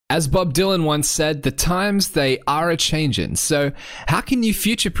As Bob Dylan once said, the times, they are a-changin'. So how can you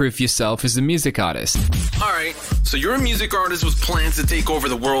future-proof yourself as a music artist? Alright, so you're a music artist with plans to take over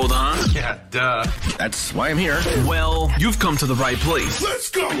the world, huh? Yeah, duh. That's why I'm here. Well, you've come to the right place. Let's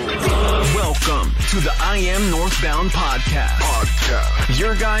go! Welcome to the I Am Northbound podcast.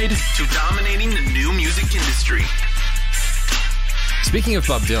 Your guide to dominating the new music industry. Speaking of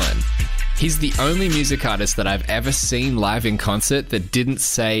Bob Dylan, he's the only music artist that I've ever seen live in concert that didn't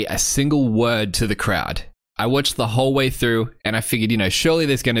say a single word to the crowd. I watched the whole way through and I figured, surely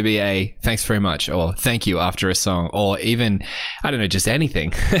there's going to be a thanks very much or thank you after a song or even, I don't know, just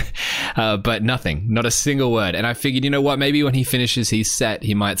anything. But nothing, not a single word. And I figured, maybe when he finishes his set,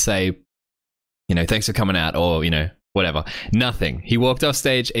 he might say, thanks for coming out or, whatever. Nothing. He walked off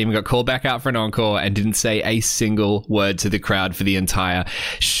stage, even got called back out for an encore and didn't say a single word to the crowd for the entire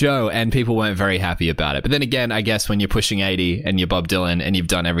show. And people weren't very happy about it. But then again, I guess when you're pushing 80 and you're Bob Dylan and you've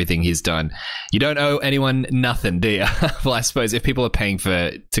done everything he's done, you don't owe anyone nothing, do you? Well, I suppose if people are paying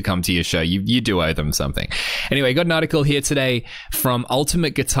to come to your show, you do owe them something. Anyway, got an article here today from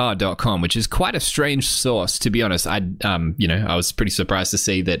ultimateguitar.com, which is quite a strange source, to be honest. I was pretty surprised to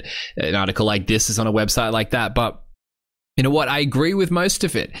see that an article like this is on a website like that, but you know what? I agree with most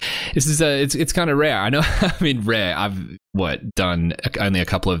of it. This is it's kind of rare. I know. I mean, rare. I've done only a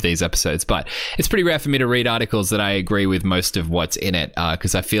couple of these episodes, but it's pretty rare for me to read articles that I agree with most of what's in it,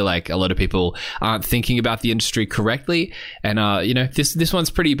 because I feel like a lot of people aren't thinking about the industry correctly. And this one's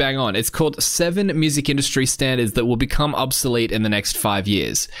pretty bang on. It's called 7 Music Industry Standards That Will Become Obsolete in the Next 5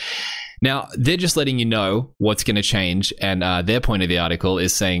 Years. Now, they're just letting you know what's going to change, and their point of the article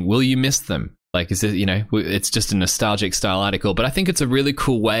is saying, will you miss them? Like, is it, it's just a nostalgic style article, but I think it's a really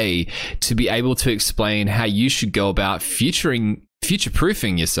cool way to be able to explain how you should go about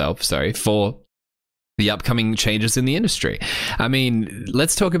future-proofing yourself, for the upcoming changes in the industry. I mean,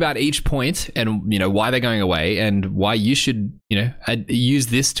 let's talk about each point and, why they're going away and why you should, use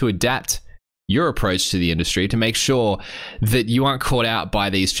this to adapt your approach to the industry to make sure that you aren't caught out by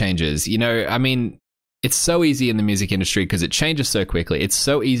these changes. It's so easy in the music industry because it changes so quickly. It's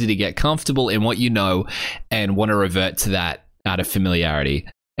so easy to get comfortable in what you know and want to revert to that out of familiarity.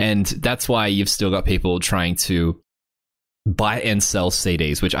 And that's why you've still got people trying to buy and sell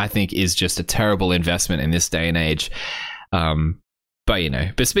CDs, which I think is just a terrible investment in this day and age.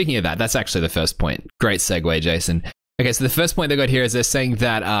 But speaking of that, that's actually the first point. Great segue, Jason. Okay, so the first point they got here is they're saying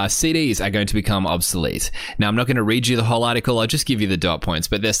that CDs are going to become obsolete. Now, I'm not going to read you the whole article. I'll just give you the dot points.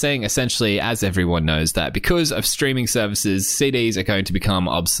 But they're saying essentially, as everyone knows, that because of streaming services, CDs are going to become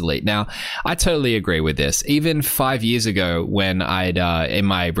obsolete. Now, I totally agree with this. Even 5 years ago, when I'd in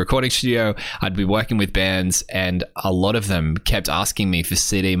my recording studio, I'd be working with bands, and a lot of them kept asking me for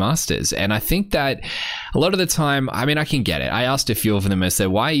CD masters. And I think that a lot of the time, I can get it. I asked a few of them and said,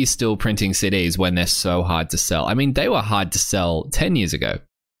 why are you still printing CDs when they're so hard to sell? They were hard to sell 10 years ago.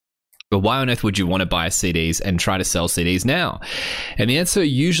 But why on earth would you want to buy CDs and try to sell CDs now? And the answer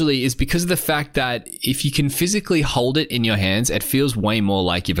usually is because of the fact that if you can physically hold it in your hands, it feels way more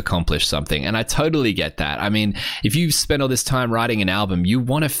like you've accomplished something. And I totally get that. If you spend all this time writing an album, you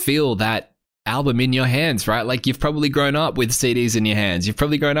want to feel that album in your hands, right? Like you've probably grown up with CDs in your hands. You've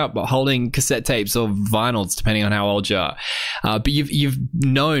probably grown up holding cassette tapes or vinyls, depending on how old you are. But you've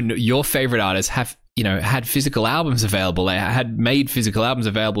known your favorite artists have had physical albums available. They had made physical albums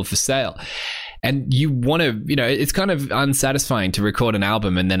available for sale. And you want to, it's kind of unsatisfying to record an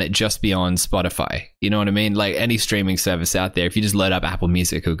album and then it just be on Spotify. You know what I mean? Like any streaming service out there, if you just load up Apple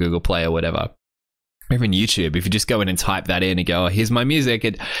Music or Google Play or whatever, or even YouTube, if you just go in and type that in and go, oh, here's my music,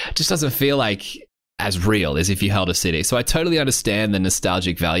 it just doesn't feel like as real as if you held a CD. So I totally understand the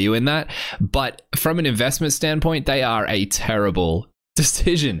nostalgic value in that. But from an investment standpoint, they are a terrible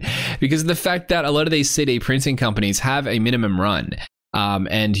decision because of the fact that a lot of these CD printing companies have a minimum run.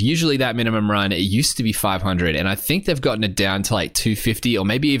 And usually that minimum run, it used to be 500, and I think they've gotten it down to like 250 or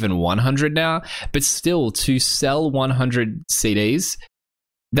maybe even 100 now. But still, to sell 100 CDs,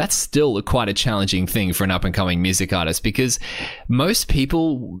 that's still quite a challenging thing for an up-and-coming music artist because most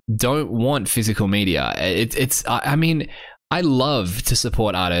people don't want physical media. I love to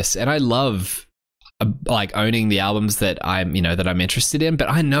support artists, and I love like owning the albums that I'm interested in. But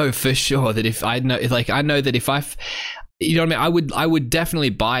I know for sure that if I would definitely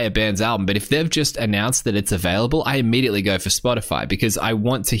buy a band's album, but if they've just announced that it's available, I immediately go for Spotify because I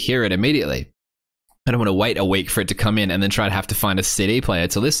want to hear it immediately. I don't want to wait a week for it to come in and then try to have to find a CD player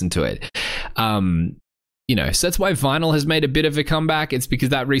to listen to it. So that's why vinyl has made a bit of a comeback. It's because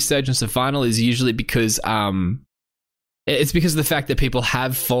that resurgence of vinyl is usually because It's because of the fact that people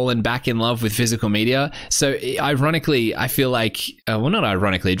have fallen back in love with physical media. So ironically, I feel like, well, not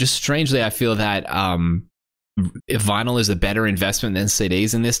ironically, just strangely, I feel that vinyl is a better investment than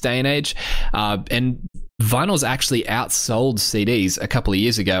CDs in this day and age. And vinyl's actually outsold CDs a couple of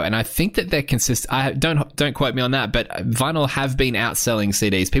years ago, and I think that they're consistent. Don't quote me on that, but vinyl have been outselling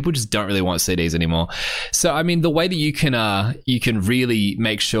CDs. People just don't really want CDs anymore. So, I mean, the way that you can really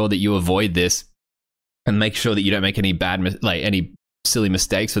make sure that you avoid this and make sure that you don't make any any silly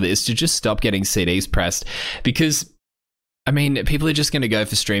mistakes with it is to just stop getting CDs pressed, because I mean, people are just going to go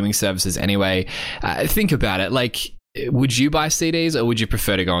for streaming services anyway. Think about it. Like, would you buy CDs or would you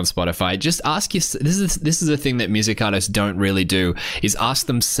prefer to go on Spotify? Just ask this is a thing that music artists don't really do, is ask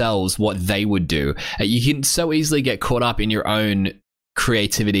themselves what they would do. You can so easily get caught up in your own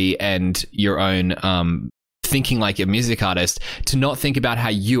creativity and your own thinking like a music artist to not think about how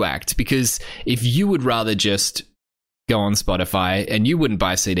you act. Because if you would rather just go on Spotify and you wouldn't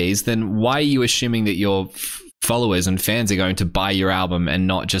buy CDs, then why are you assuming that your followers and fans are going to buy your album and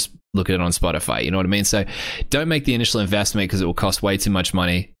not just look at it on Spotify? You know what I mean? So don't make the initial investment because it will cost way too much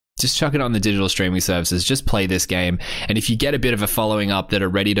money. Just chuck it on the digital streaming services. Just play this game. And if you get a bit of a following up that are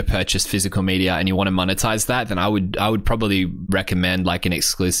ready to purchase physical media and you want to monetize that, then I would probably recommend like an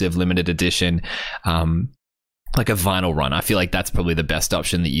exclusive limited edition, like a vinyl run. I feel like that's probably the best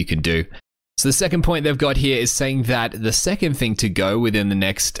option that you can do. So the second point they've got here is saying that the second thing to go within the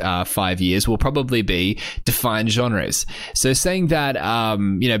next 5 years will probably be define genres. So saying that,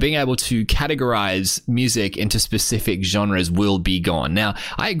 being able to categorize music into specific genres will be gone. Now,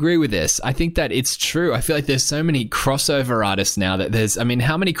 I agree with this. I think that it's true. I feel like there's so many crossover artists now that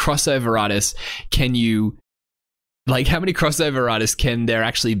how many crossover artists how many crossover artists can there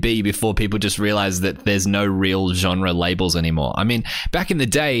actually be before people just realize that there's no real genre labels anymore? I mean, back in the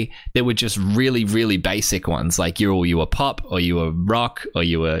day, there were just really, really basic ones. Like you were pop, or you were rock, or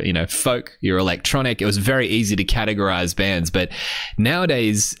you were, folk, you were electronic. It was very easy to categorize bands. But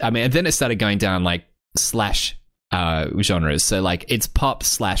nowadays, I mean, and then it started going down like slash genres. So like it's pop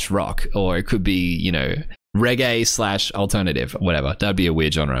 / rock, or it could be, reggae / alternative, whatever. That'd be a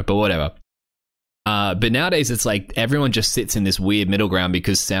weird genre, but whatever. But nowadays it's like everyone just sits in this weird middle ground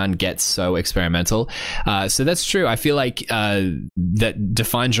because sound gets so experimental. So that's true. I feel like that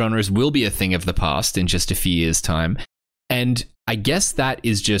defined genres will be a thing of the past in just a few years' time. And I guess that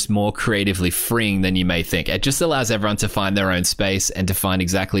is just more creatively freeing than you may think. It just allows everyone to find their own space and to find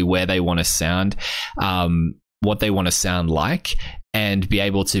exactly where they want to sound, what they want to sound like, and be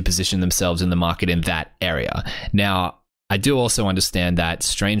able to position themselves in the market in that area. Now, I do also understand that,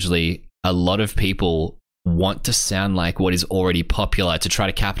 strangely, a lot of people want to sound like what is already popular to try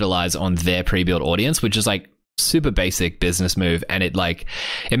to capitalize on their pre-built audience, which is like super basic business move, and it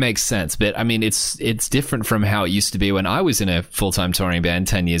makes sense. But I mean, it's different from how it used to be when I was in a full-time touring band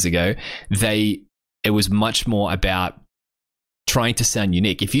 10 years ago. It was much more about trying to sound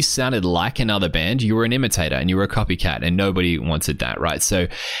unique. If you sounded like another band, you were an imitator and you were a copycat, and nobody wanted that, right? So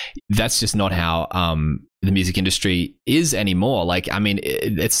that's just not how the music industry is anymore. Like, I mean,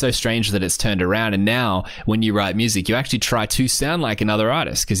 it's so strange that it's turned around, and now when you write music, you actually try to sound like another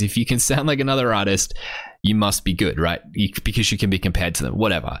artist, because if you can sound like another artist, you must be good, right? Because you can be compared to them,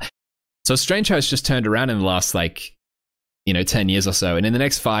 whatever. So it's strange how it's just turned around in the last 10 years or so. And in the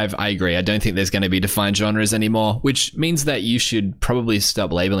next 5, I agree. I don't think there's going to be defined genres anymore, which means that you should probably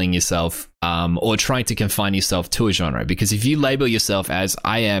stop labeling yourself or trying to confine yourself to a genre. Because if you label yourself as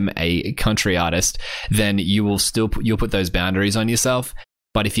I am a country artist, then you'll put those boundaries on yourself.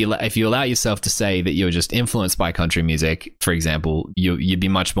 But if you allow yourself to say that you're just influenced by country music, for example, you'd be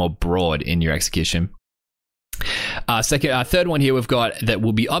much more broad in your execution. Third one here we've got that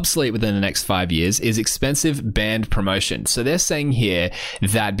will be obsolete within the next 5 years is expensive band promotion. So they're saying here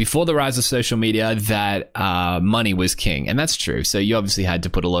that before the rise of social media, that money was king, and that's true. So you obviously had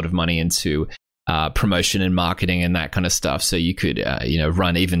to put a lot of money into promotion and marketing and that kind of stuff. So you could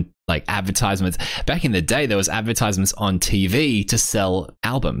run even like advertisements. Back in the day, there was advertisements on TV to sell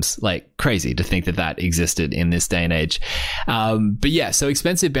albums. Like, crazy to think that existed in this day and age. But yeah, so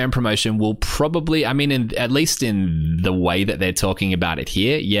expensive band promotion will probably, at least in the way that they're talking about it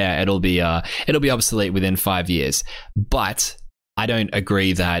here, yeah, it'll be obsolete within 5 years. But I don't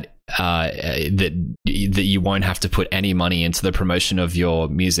agree that you won't have to put any money into the promotion of your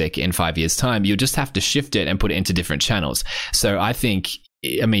music in 5 years' time. You'll just have to shift it and put it into different channels. So I think,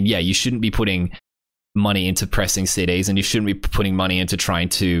 you shouldn't be putting money into pressing CDs, and you shouldn't be putting money into trying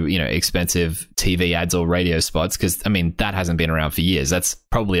to, expensive TV ads or radio spots, because, that hasn't been around for years. That's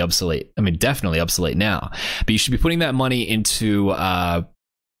probably obsolete. Definitely obsolete now. But you should be putting that money into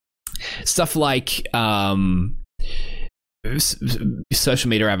stuff like social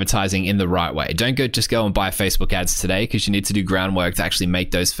media advertising in the right way. Don't just go and buy Facebook ads today, because you need to do groundwork to actually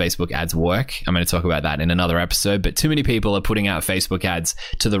make those Facebook ads work. I'm going to talk about that in another episode, but too many people are putting out Facebook ads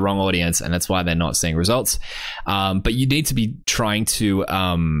to the wrong audience, and that's why they're not seeing results. But you need to be trying to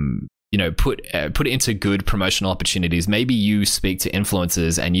put it into good promotional opportunities. Maybe you speak to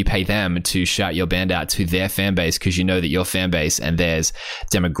influencers and you pay them to shout your band out to their fan base, because you know that your fan base and theirs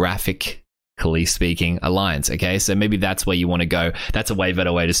demographically speaking aligns. Okay, so maybe that's where you want to go. That's a way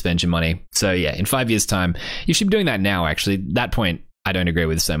better way to spend your money. So yeah, in 5 years time, you should be doing that now. Actually, that point I don't agree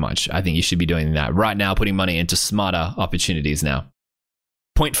with so much. I think you should be doing that right now, putting money into smarter opportunities now.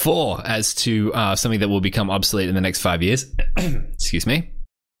 Point 4, as to something that will become obsolete in the next 5 years. Excuse me.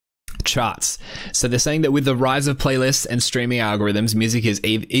 Charts. So they're saying that with the rise of playlists and streaming algorithms, music is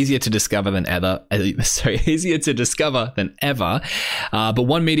easier to discover than ever. But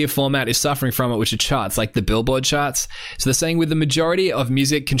one media format is suffering from it, which are charts, like the Billboard charts. So they're saying with the majority of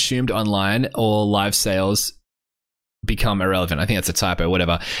music consumed online, or live sales become irrelevant. I think that's a typo,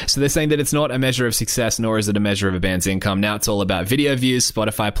 whatever. So they're saying that it's not a measure of success, nor is it a measure of a band's income. Now it's all about video views,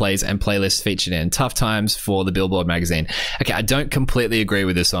 Spotify plays, and playlists featured in. Tough times for the Billboard magazine. Okay, I don't completely agree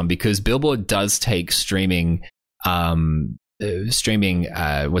with this one, because Billboard does take streaming amounts.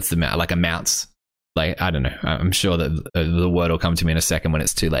 Like, I don't know. I'm sure that the word will come to me in a second when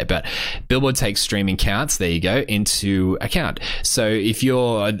it's too late. But Billboard takes streaming counts, there you go, into account. So if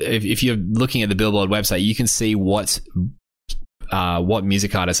you're looking at the Billboard website, you can see what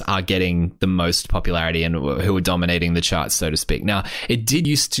music artists are getting the most popularity and who are dominating the charts, so to speak. Now, it did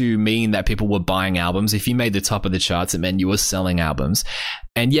used to mean that people were buying albums. If you made the top of the charts, it meant you were selling albums.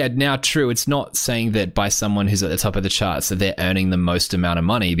 And yeah, now true, it's not saying that by someone who's at the top of the charts that they're earning the most amount of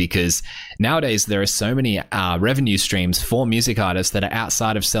money, because nowadays there are so many revenue streams for music artists that are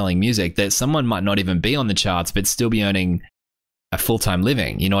outside of selling music that someone might not even be on the charts but still be earning a full-time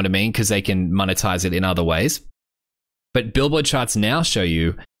living. You know what I mean? Because they can monetize it in other ways. But Billboard charts now show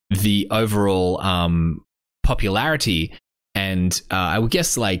you the overall popularity and I would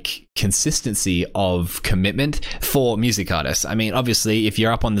guess like consistency of commitment for music artists. I mean, obviously, if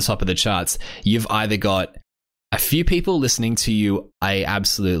you're up on the top of the charts, you've either got a few people listening to you a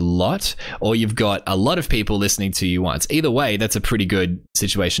absolute lot, or you've got a lot of people listening to you once. Either way, that's a pretty good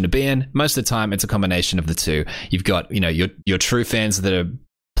situation to be in. Most of the time, it's a combination of the two. You've got, your true fans that are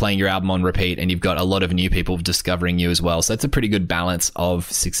playing your album on repeat, and you've got a lot of new people discovering you as well. So that's a pretty good balance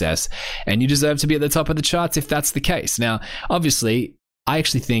of success, and you deserve to be at the top of the charts if that's the case. Now, obviously, I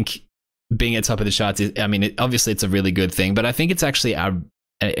actually think being at the top of the charts obviously it's a really good thing, but I think it's actually an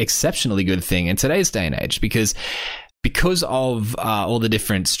exceptionally good thing in today's day and age, because of all the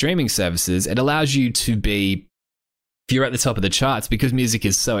different streaming services, it allows you to be, if you're at the top of the charts, because music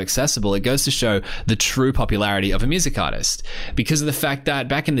is so accessible, it goes to show the true popularity of a music artist. Because of the fact that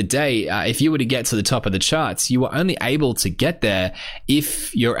back in the day, if you were to get to the top of the charts, you were only able to get there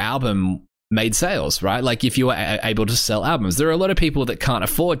if your album made sales, right? Like if you were able to sell albums. There are a lot of people that can't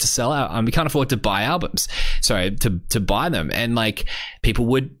afford to sell out. We can't afford to buy albums. Sorry, to buy them. And like people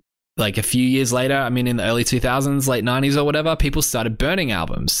would, like a few years later, I mean, in the early 2000s, late 90s or whatever, people started burning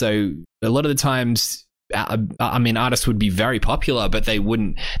albums. So a lot of the times, artists would be very popular, but that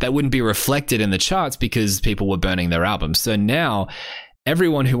wouldn't be reflected in the charts because people were burning their albums. So now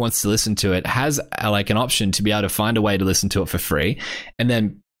everyone who wants to listen to it has like an option to be able to find a way to listen to it for free. And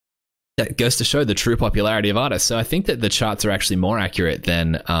then that goes to show the true popularity of artists. So I think that the charts are actually more accurate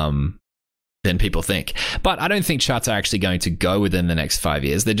than people think. But I don't think charts are actually going to go within the next 5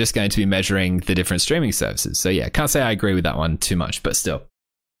 years. They're just going to be measuring the different streaming services. So yeah, can't say I agree with that one too much, but still.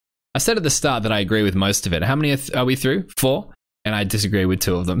 I said at the start that I agree with most of it. How many are we through? 4? And I disagree with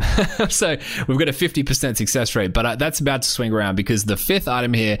 2 of them. So we've got a 50% success rate, but that's about to swing around, because the 5th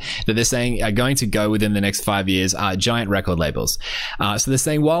item here that they're saying are going to go within the next 5 years are giant record labels. So they're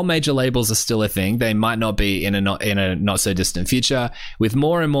saying while major labels are still a thing, they might not be in a not so distant future, with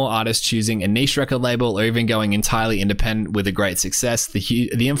more and more artists choosing a niche record label or even going entirely independent with a great success.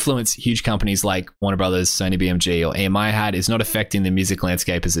 The influence huge companies like Warner Brothers, Sony BMG, or EMI had is not affecting the music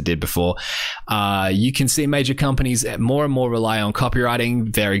landscape as it did before. You can see major companies more and more rely on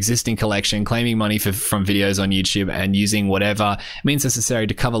copywriting their existing collection, claiming money from videos on YouTube, and using whatever means necessary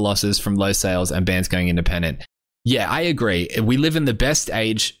to cover losses from low sales and bands going independent. Yeah, I agree. We live in the best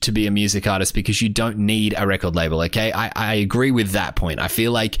age to be a music artist because you don't need a record label, okay? I agree with that point. I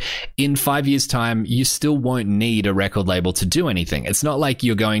feel like in 5 years' time, you still won't need a record label to do anything. It's not like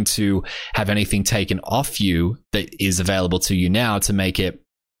you're going to have anything taken off you that is available to you now to make it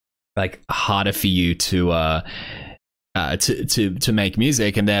like harder for you to make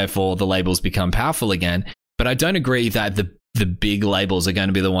music, and therefore the labels become powerful again. But I don't agree that the big labels are going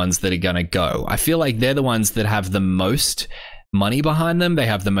to be the ones that are going to go. I feel like they're the ones that have the most money behind them, they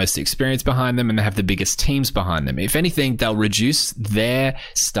have the most experience behind them, and they have the biggest teams behind them. If anything, they'll reduce their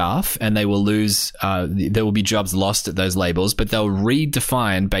staff and they will lose, there will be jobs lost at those labels, but they'll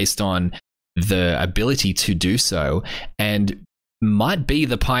redefine based on the ability to do so, and might be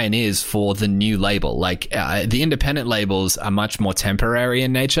the pioneers for the new label. Like the independent labels are much more temporary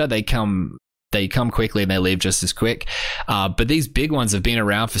in nature. They come quickly and they leave just as quick. But these big ones have been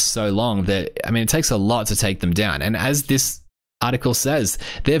around for so long that, I mean, it takes a lot to take them down. And as this article says,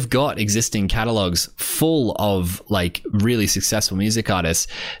 they've got existing catalogs full of like really successful music artists.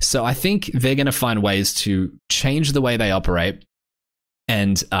 So I think they're going to find ways to change the way they operate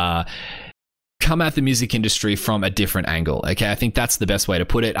and come at the music industry from a different angle. Okay, I think that's the best way to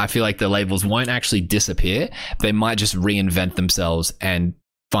put it. I feel like the labels won't actually disappear. They might just reinvent themselves and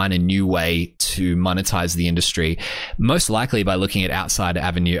find a new way to monetize the industry, most likely by looking at outside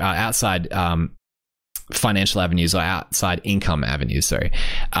financial avenues or outside income avenues. Sorry.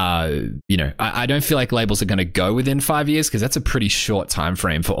 I don't feel like labels are going to go within 5 years, because that's a pretty short time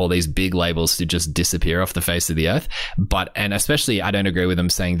frame for all these big labels to just disappear off the face of the earth. And especially, I don't agree with them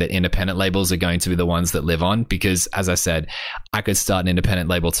saying that independent labels are going to be the ones that live on, because as I said, I could start an independent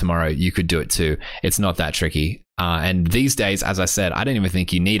label tomorrow. You could do it too. It's not that tricky. And these days, as I said, I don't even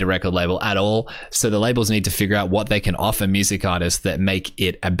think you need a record label at all. So the labels need to figure out what they can offer music artists that make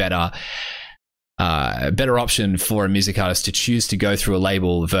it a better option for a music artist to choose to go through a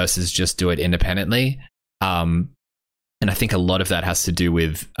label versus just do it independently. And I think a lot of that has to do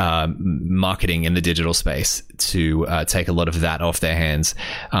with marketing in the digital space to take a lot of that off their hands.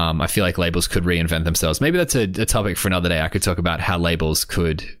 I feel like labels could reinvent themselves. Maybe that's a topic for another day. I could talk about how labels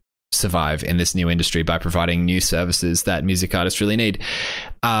could survive in this new industry by providing new services that music artists really need.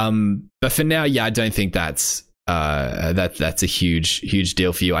 But for now, I don't think that's a huge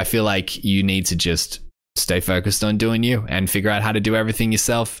deal for you. I feel like you need to just stay focused on doing you and figure out how to do everything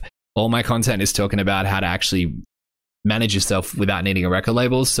yourself. All my content is talking about how to actually manage yourself without needing a record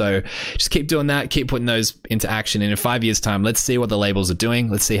label. So just keep doing that, keep putting those into action. And in 5 years' time, let's see what the labels are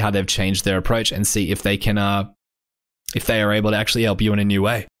doing. Let's see how they've changed their approach and see if they can, if they are able to actually help you in a new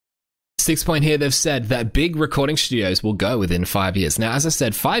way. 6 point here, they've said that big recording studios will go within 5 years. Now, as I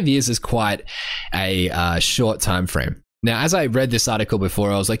said, 5 years is quite a short time frame. Now, as I read this article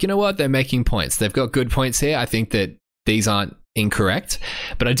before, I was like, you know what? They're making points. They've got good points here. I think that these aren't incorrect,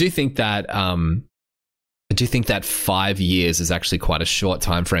 but I do think that 5 years is actually quite a short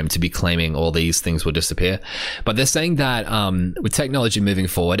time frame to be claiming all these things will disappear. But they're saying that with technology moving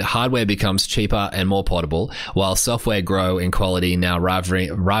forward, hardware becomes cheaper and more portable, while software grow in quality, now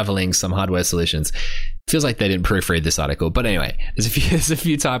rivaling some hardware solutions. Feels like they didn't proofread this article, but anyway, there's a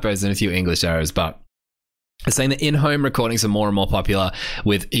few typos and a few English errors, but it's saying that in-home recordings are more and more popular,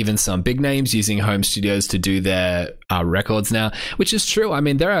 with even some big names using home studios to do their records now, which is true. I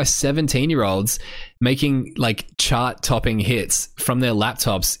mean, there are 17-year-olds making like chart-topping hits from their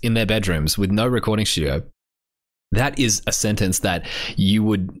laptops in their bedrooms with no recording studio. That is a sentence that you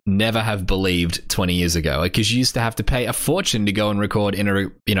would never have believed 20 years ago, because you used to have to pay a fortune to go and record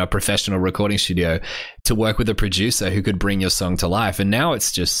in a professional recording studio to work with a producer who could bring your song to life. And now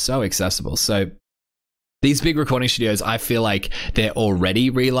it's just so accessible. So these big recording studios, I feel like they're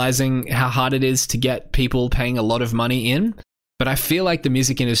already realizing how hard it is to get people paying a lot of money in. But I feel like the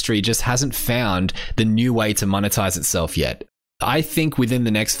music industry just hasn't found the new way to monetize itself yet. I think within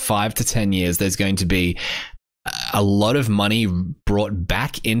the next 5 to 10 years, there's going to be a lot of money brought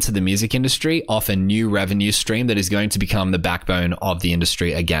back into the music industry off a new revenue stream that is going to become the backbone of the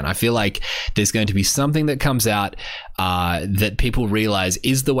industry again. I feel like there's going to be something that comes out that people realize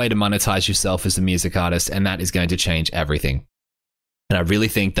is the way to monetize yourself as a music artist, and that is going to change everything. And I really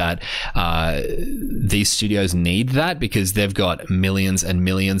think that these studios need that, because they've got millions and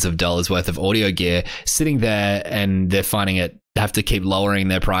millions of dollars worth of audio gear sitting there, and they're finding it have to keep lowering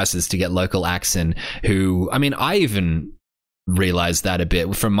their prices to get local acts in, who, I mean, I even realized that a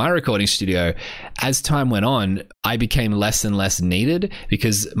bit from my recording studio. As time went on, I became less and less needed,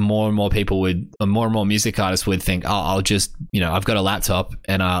 because more and more music artists would think, oh, I'll just, I've got a laptop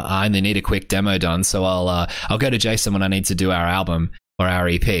and I only need a quick demo done. So I'll go to Jason when I need to do our album or our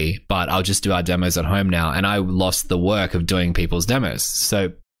EP, but I'll just do our demos at home now. And I lost the work of doing people's demos.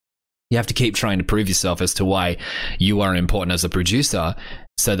 So you have to keep trying to prove yourself as to why you are important as a producer,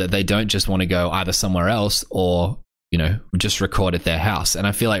 so that they don't just want to go either somewhere else or, just record at their house. And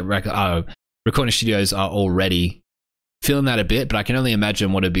I feel like recording studios are already feeling that a bit, but I can only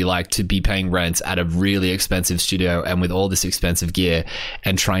imagine what it'd be like to be paying rent at a really expensive studio and with all this expensive gear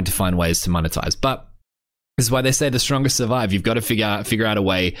and trying to find ways to monetize. But This is why they say the strongest survive. You've got to figure out a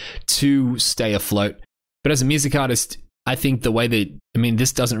way to stay afloat. But as a music artist, I think the way that,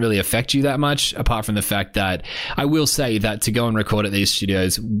 this doesn't really affect you that much, apart from the fact that I will say that to go and record at these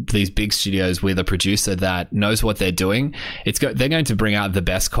studios, these big studios with a producer that knows what they're doing, they're going to bring out the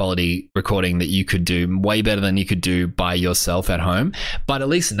best quality recording that you could do, way better than you could do by yourself at home. But at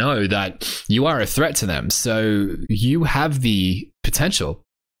least know that you are a threat to them. So you have the potential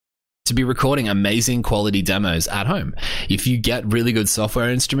to be recording amazing quality demos at home. If you get really good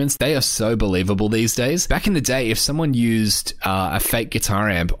software instruments, they are so believable these days. Back in the day, if someone used a fake guitar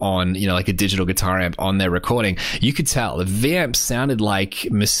amp on, like a digital guitar amp on their recording, you could tell the V-amp sounded like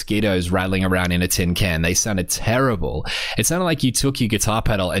mosquitoes rattling around in a tin can. They sounded terrible. It sounded like you took your guitar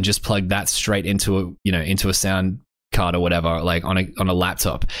pedal and just plugged that straight into a sound card or whatever, like on a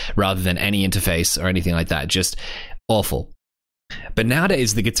laptop, rather than any interface or anything like that. Just awful. But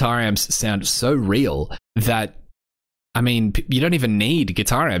nowadays, the guitar amps sound so real that, you don't even need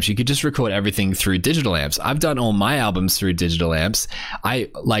guitar amps. You could just record everything through digital amps. I've done all my albums through digital amps.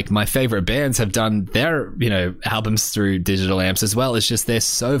 My favorite bands have done their, albums through digital amps as well. It's just they're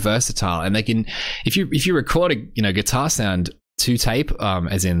so versatile, and they can, if you record a, guitar sound to tape,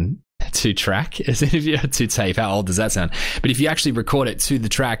 as in to track, as if you had to tape. How old does that sound? But if you actually record it to the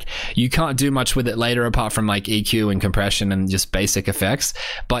track, you can't do much with it later apart from like EQ and compression and just basic effects.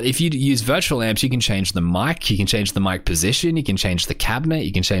 But if you use virtual amps, you can change the mic, you can change the mic position, you can change the cabinet,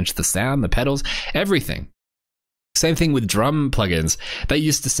 you can change the sound, the pedals, everything. Same thing with drum plugins. They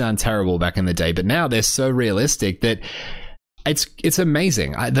used to sound terrible back in the day, but now they're so realistic that it's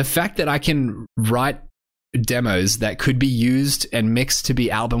amazing. The fact that I can write demos that could be used and mixed to be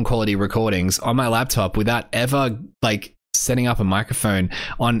album quality recordings on my laptop without ever setting up a microphone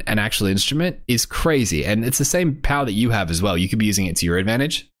on an actual instrument is crazy. And it's the same power that you have as well. You could be using it to your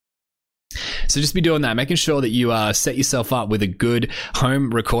advantage. So just be doing that, making sure that you set yourself up with a good home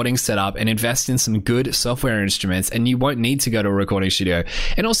recording setup and invest in some good software instruments, and you won't need to go to a recording studio.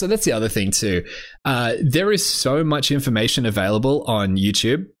 And also, that's the other thing too. There is so much information available on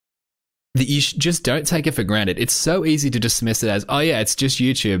YouTube that you just don't take it for granted. It's so easy to dismiss it as, oh yeah, it's just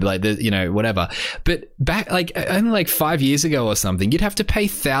YouTube, whatever. But back only 5 years ago or something, you'd have to pay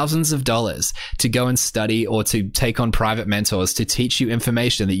thousands of dollars to go and study or to take on private mentors to teach you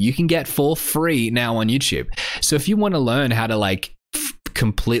information that you can get for free now on YouTube. So if you want to learn how to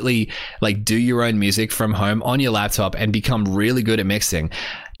completely do your own music from home on your laptop and become really good at mixing,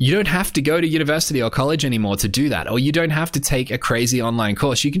 you don't have to go to university or college anymore to do that, or you don't have to take a crazy online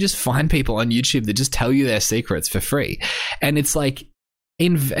course. You can just find people on YouTube that just tell you their secrets for free. And it's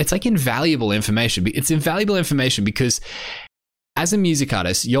invaluable information. It's invaluable information because as a music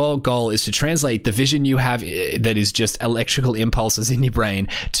artist, your goal is to translate the vision you have that is just electrical impulses in your brain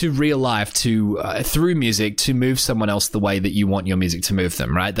to real life, through music, to move someone else the way that you want your music to move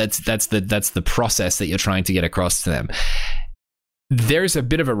them, right? That's the process that you're trying to get across to them. There's a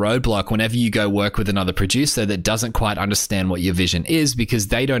bit of a roadblock whenever you go work with another producer that doesn't quite understand what your vision is, because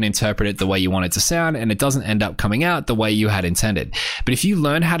they don't interpret it the way you want it to sound, and it doesn't end up coming out the way you had intended. But if you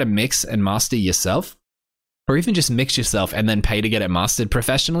learn how to mix and master yourself, or even just mix yourself and then pay to get it mastered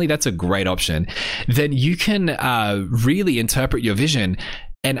professionally, that's a great option. Then you can really interpret your vision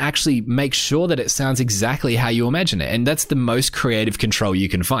and actually make sure that it sounds exactly how you imagine it. And that's the most creative control you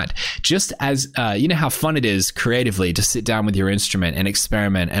can find. Just as, you know how fun it is creatively to sit down with your instrument and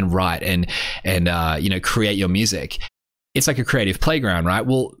experiment and write and create your music. It's like a creative playground, right?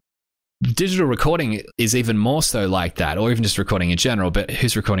 Well, digital recording is even more so like that, or even just recording in general, but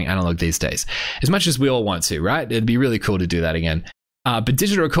who's recording analog these days? As much as we all want to, right? It'd be really cool to do that again. But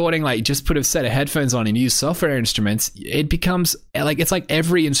digital recording, just put a set of headphones on and use software instruments, it becomes it's like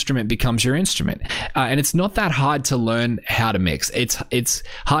every instrument becomes your instrument. And it's not that hard to learn how to mix. It's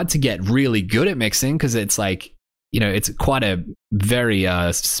hard to get really good at mixing because it's it's quite a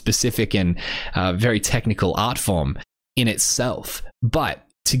very specific and very technical art form in itself. But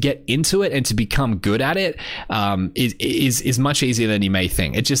to get into it and to become good at it is much easier than you may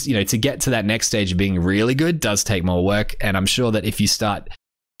think. It just, to get to that next stage of being really good does take more work. And I'm sure that if you start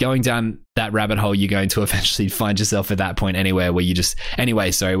going down that rabbit hole, you're going to eventually find yourself at that point where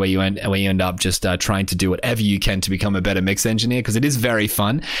you end up just trying to do whatever you can to become a better mix engineer, because it is very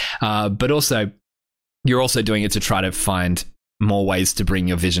fun. But also, you're also doing it to try to find more ways to bring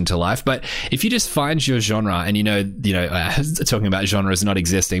your vision to life. But if you just find your genre, and talking about genres not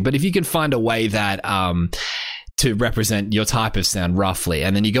existing, but if you can find a way that to represent your type of sound roughly,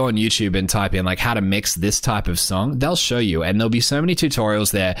 and then you go on YouTube and type in how to mix this type of song, they'll show you, and there'll be so many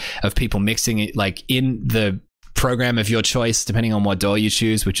tutorials there of people mixing it in the program of your choice, depending on what DAW you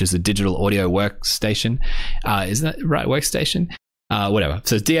choose, which is a digital audio workstation. Isn't that right? Workstation? Whatever.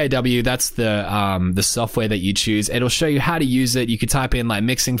 So DAW, that's the software that you choose. It'll show you how to use it. You could type in like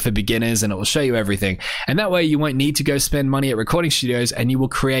mixing for beginners and it will show you everything. And that way you won't need to go spend money at recording studios, and you will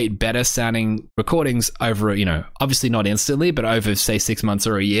create better sounding recordings over, obviously not instantly, but over say 6 months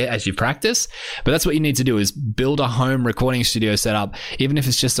or a year as you practice. But that's what you need to do, is build a home recording studio setup, even if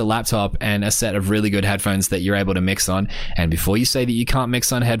it's just a laptop and a set of really good headphones that you're able to mix on. And before you say that you can't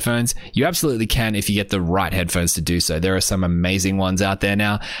mix on headphones, you absolutely can if you get the right headphones to do so. There are some amazing ones out there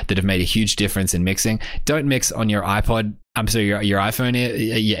now that have made a huge difference in mixing. Don't mix on your iPod. I'm sorry, your iPhone,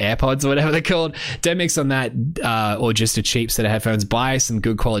 your AirPods or whatever they're called. Don't mix on that or just a cheap set of headphones. Buy some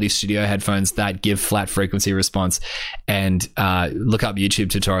good quality studio headphones that give flat frequency response, and look up YouTube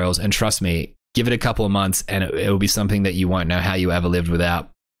tutorials. And trust me, give it a couple of months and it will be something that you won't know how you ever lived without.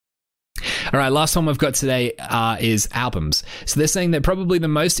 All right, last one we've got today is albums. So they're saying that probably the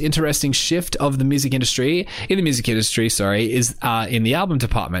most interesting shift of the music industry, is in the album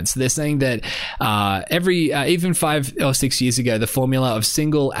department. So they're saying that even 5 or 6 years ago, the formula of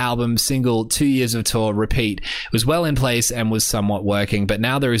single album, single 2 years of tour, repeat was well in place and was somewhat working. But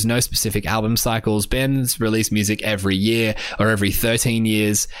now there is no specific album cycles. Bands release music every year or every 13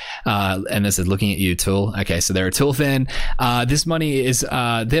 years. And this is looking at you, Tool. Okay, so they're a Tool fan. This money is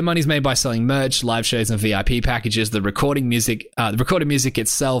their money's made by selling merch, live shows, and VIP packages. The recorded music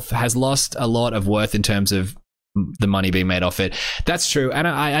itself has lost a lot of worth in terms of the money being made off it. That's true, and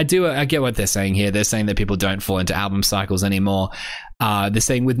I get what they're saying here. They're saying that people don't fall into album cycles anymore. They're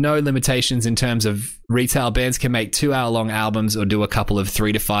saying with no limitations in terms of retail, bands can make 2-hour-long albums or do a couple of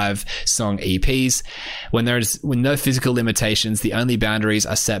 3 to 5 song EPs. With no physical limitations, the only boundaries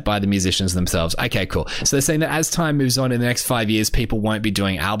are set by the musicians themselves. Okay, cool. So they're saying that as time moves on in the next 5 years, people won't be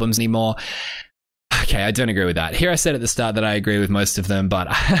doing albums anymore. Okay, I don't agree with that. Here I said at the start that I agree with most of them, but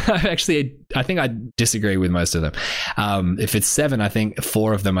I think I disagree with most of them. If it's 7, I think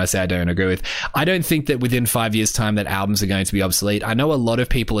 4 of them I say I don't agree with. I don't think that within 5 years' time that albums are going to be obsolete. I know a lot of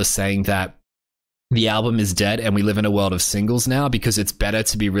people are saying that the album is dead and we live in a world of singles now because it's better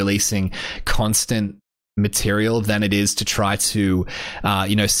to be releasing constant material than it is to try to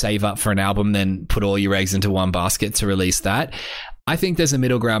save up for an album, then put all your eggs into one basket to release that. I think there's a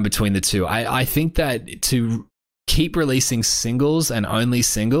middle ground between the two. I think that to keep releasing singles and only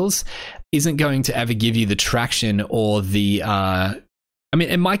singles isn't going to ever give you the traction or the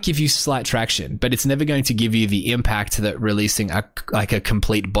it might give you slight traction, but it's never going to give you the impact that releasing a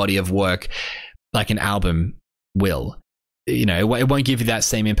complete body of work like an album will. It won't give you that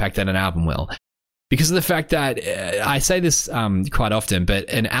same impact that an album will. Because of the fact that I say this quite often, but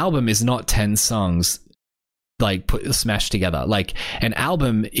an album is not 10 songs smashed together. Like, an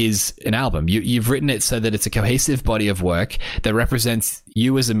album is an album. You've written it so that it's a cohesive body of work that represents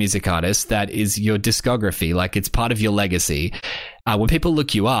you as a music artist. That is your discography. Like, it's part of your legacy. When people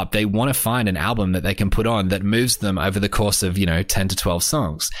look you up, they want to find an album that they can put on that moves them over the course of 10 to 12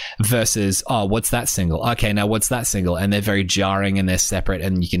 songs versus, oh, what's that single? Okay, now what's that single? And they're very jarring and they're separate,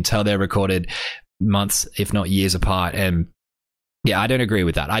 and you can tell they're recorded months, if not years apart. And yeah, I don't agree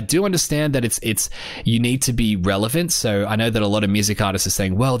with that. I do understand that it's you need to be relevant. So I know that a lot of music artists are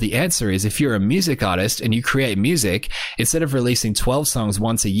saying, well, the answer is if you're a music artist and you create music, instead of releasing 12 songs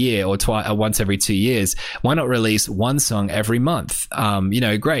once a year or once every 2 years, why not release 1 song every month?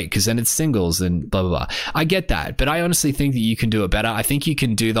 Great, because then it's singles and blah, blah, blah. I get that, but I honestly think that you can do it better. I think you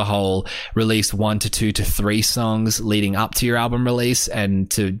can do the whole release 1 to 2 to 3 songs leading up to your album release and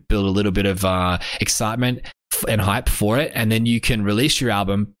to build a little bit of excitement and hype for it, and then you can release your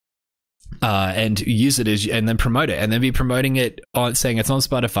album and use it and then promote it, and then be promoting it on saying it's on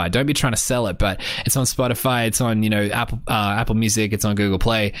Spotify. Don't be trying to sell it, but it's on Spotify, it's on Apple Music, it's on Google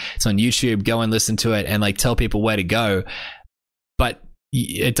Play, it's on YouTube. Go and listen to it and tell people where to go. But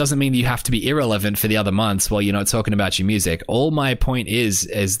it doesn't mean that you have to be irrelevant for the other months while you're not talking about your music. All my point is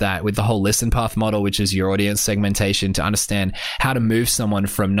that with the whole listen path model, which is your audience segmentation, to understand how to move someone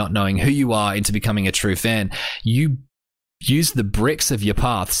from not knowing who you are into becoming a true fan, you use the bricks of your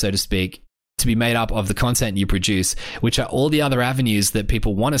path, so to speak, to be made up of the content you produce, which are all the other avenues that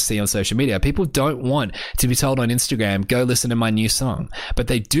people want to see on social media. People don't want to be told on Instagram, go listen to my new song, but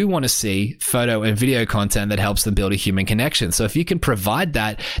they do want to see photo and video content that helps them build a human connection. So if you can provide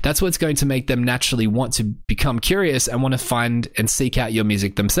that, that's what's going to make them naturally want to become curious and want to find and seek out your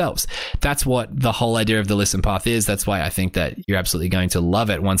music themselves. That's what the whole idea of the Listen Path is. That's why I think that you're absolutely going to love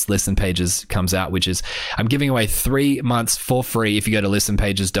it once Listen Pages comes out, which is, I'm giving away 3 months for free if you go to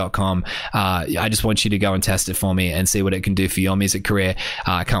listenpages.com. I just want you to go and test it for me and see what it can do for your music career.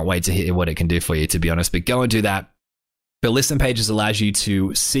 I can't wait to hear what it can do for you, to be honest, but go and do that. But Listen Pages allows you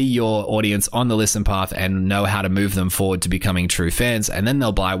to see your audience on the listen path and know how to move them forward to becoming true fans, and then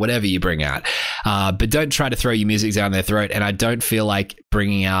they'll buy whatever you bring out. But don't try to throw your music down their throat, and I don't feel like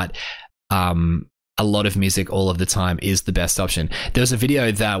bringing out a lot of music all of the time is the best option. There was a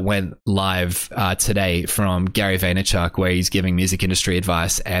video that went live today from Gary Vaynerchuk where he's giving music industry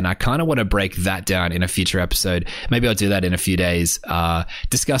advice, and I kind of want to break that down in a future episode. Maybe I'll do that in a few days,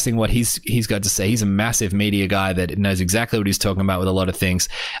 discussing what he's got to say. He's a massive media guy that knows exactly what he's talking about with a lot of things,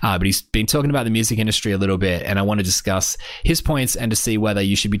 but he's been talking about the music industry a little bit, and I want to discuss his points and to see whether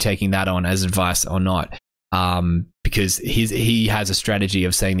you should be taking that on as advice or not. Because he has a strategy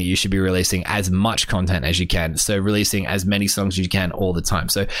of saying that you should be releasing as much content as you can. So releasing as many songs as you can all the time.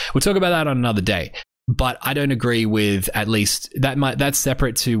 So we'll talk about that on another day. But I don't agree with, at least that's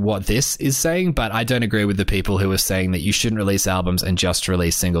separate to what this is saying, but I don't agree with the people who are saying that you shouldn't release albums and just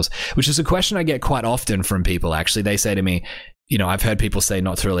release singles, which is a question I get quite often from people. Actually, they say to me, you know, I've heard people say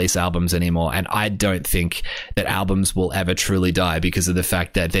not to release albums anymore, and I don't think that albums will ever truly die because of the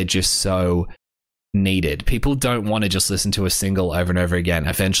fact that they're just so needed. People don't want to just listen to a single over and over again.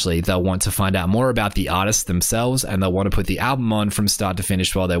 Eventually, they'll want to find out more about the artists themselves, and they'll want to put the album on from start to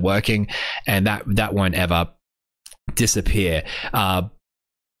finish while they're working, and that won't ever disappear.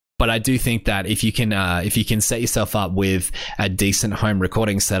 But I do think that if you can set yourself up with a decent home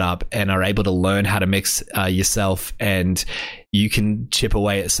recording setup and are able to learn how to mix yourself, and you can chip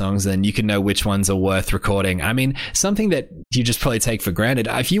away at songs, then you can know which ones are worth recording. I mean, something that you just probably take for granted.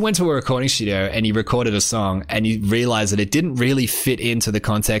 If you went to a recording studio and you recorded a song and you realized that it didn't really fit into the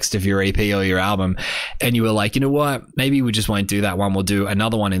context of your EP or your album, and you were like, you know what, maybe we just won't do that one, we'll do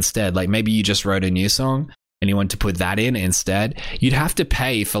another one instead. Like maybe you just wrote a new song and you want to put that in instead, you'd have to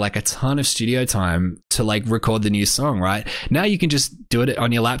pay for like a ton of studio time to like record the new song, right? Now you can just do it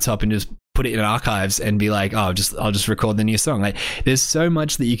on your laptop and just put it in archives and be like, oh, I'll just record the new song. Like there's so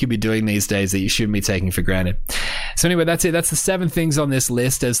much that you could be doing these days that you shouldn't be taking for granted. So anyway, that's it. That's the 7 things on this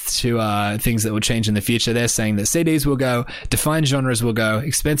list as to things that will change in the future. They're saying that CDs will go, defined genres will go,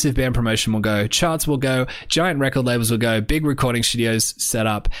 expensive band promotion will go, charts will go, giant record labels will go, big recording studios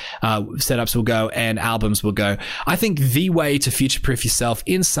setups will go, and albums will go. I think the way to future-proof yourself,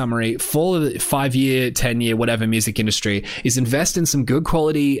 in summary, for the 5-year, 10-year, whatever music industry, is invest in some good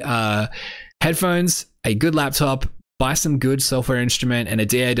quality headphones, a good laptop, buy some good software instrument and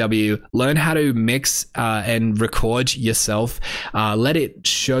a DAW, learn how to mix and record yourself, let it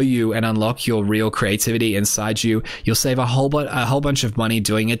show you and unlock your real creativity inside you. You'll save a whole bunch of money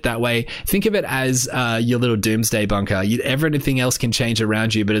doing it that way. Think of it as your little doomsday bunker. Everything else can change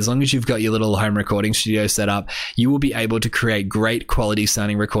around you, but as long as you've got your little home recording studio set up, you will be able to create great quality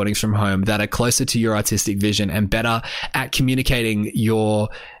sounding recordings from home that are closer to your artistic vision and better at communicating your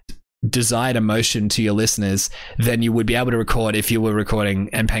desired emotion to your listeners than you would be able to record if you were recording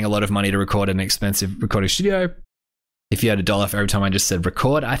and paying a lot of money to record in an expensive recording studio. If you had $1 for every time I just said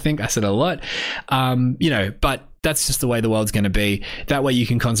record, I think I said a lot, but that's just the way the world's going to be. That way you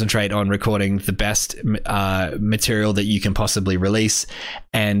can concentrate on recording the best material that you can possibly release.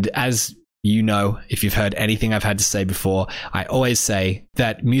 And as you know, if you've heard anything I've had to say before, I always say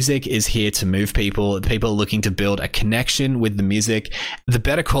that music is here to move people. People are looking to build a connection with the music. The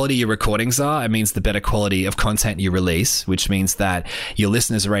better quality your recordings are, it means the better quality of content you release, which means that your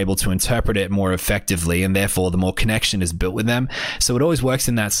listeners are able to interpret it more effectively, and therefore the more connection is built with them. So it always works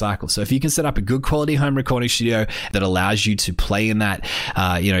in that cycle. So if you can set up a good quality home recording studio that allows you to play in that,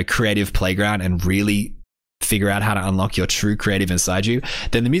 creative playground and really figure out how to unlock your true creative inside you,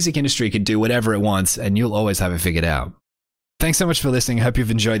 then the music industry can do whatever it wants and you'll always have it figured out. Thanks so much for listening. I hope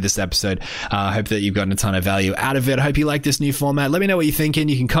you've enjoyed this episode. I hope that you've gotten a ton of value out of it. I hope you like this new format. Let me know what you're thinking.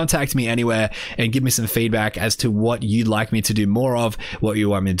 You can contact me anywhere and give me some feedback as to what you'd like me to do more of, what you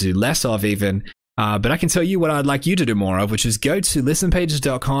want me to do less of even. But I can tell you what I'd like you to do more of, which is go to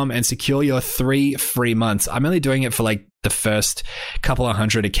listenpages.com and secure your 3 free months. I'm only doing it for like the first couple of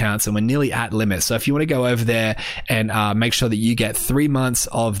 100 accounts, and we're nearly at limit. So if you want to go over there and make sure that you get 3 months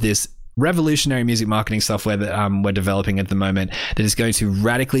of this revolutionary music marketing software that we're developing at the moment that is going to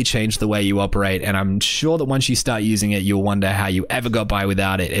radically change the way you operate. And I'm sure that once you start using it, you'll wonder how you ever got by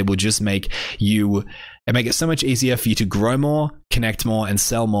without it. It will just make it so much easier for you to grow more, connect more, and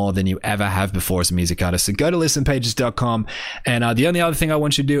sell more than you ever have before as a music artist. So go to listenpages.com. And the only other thing I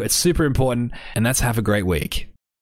want you to do, it's super important, and that's have a great week.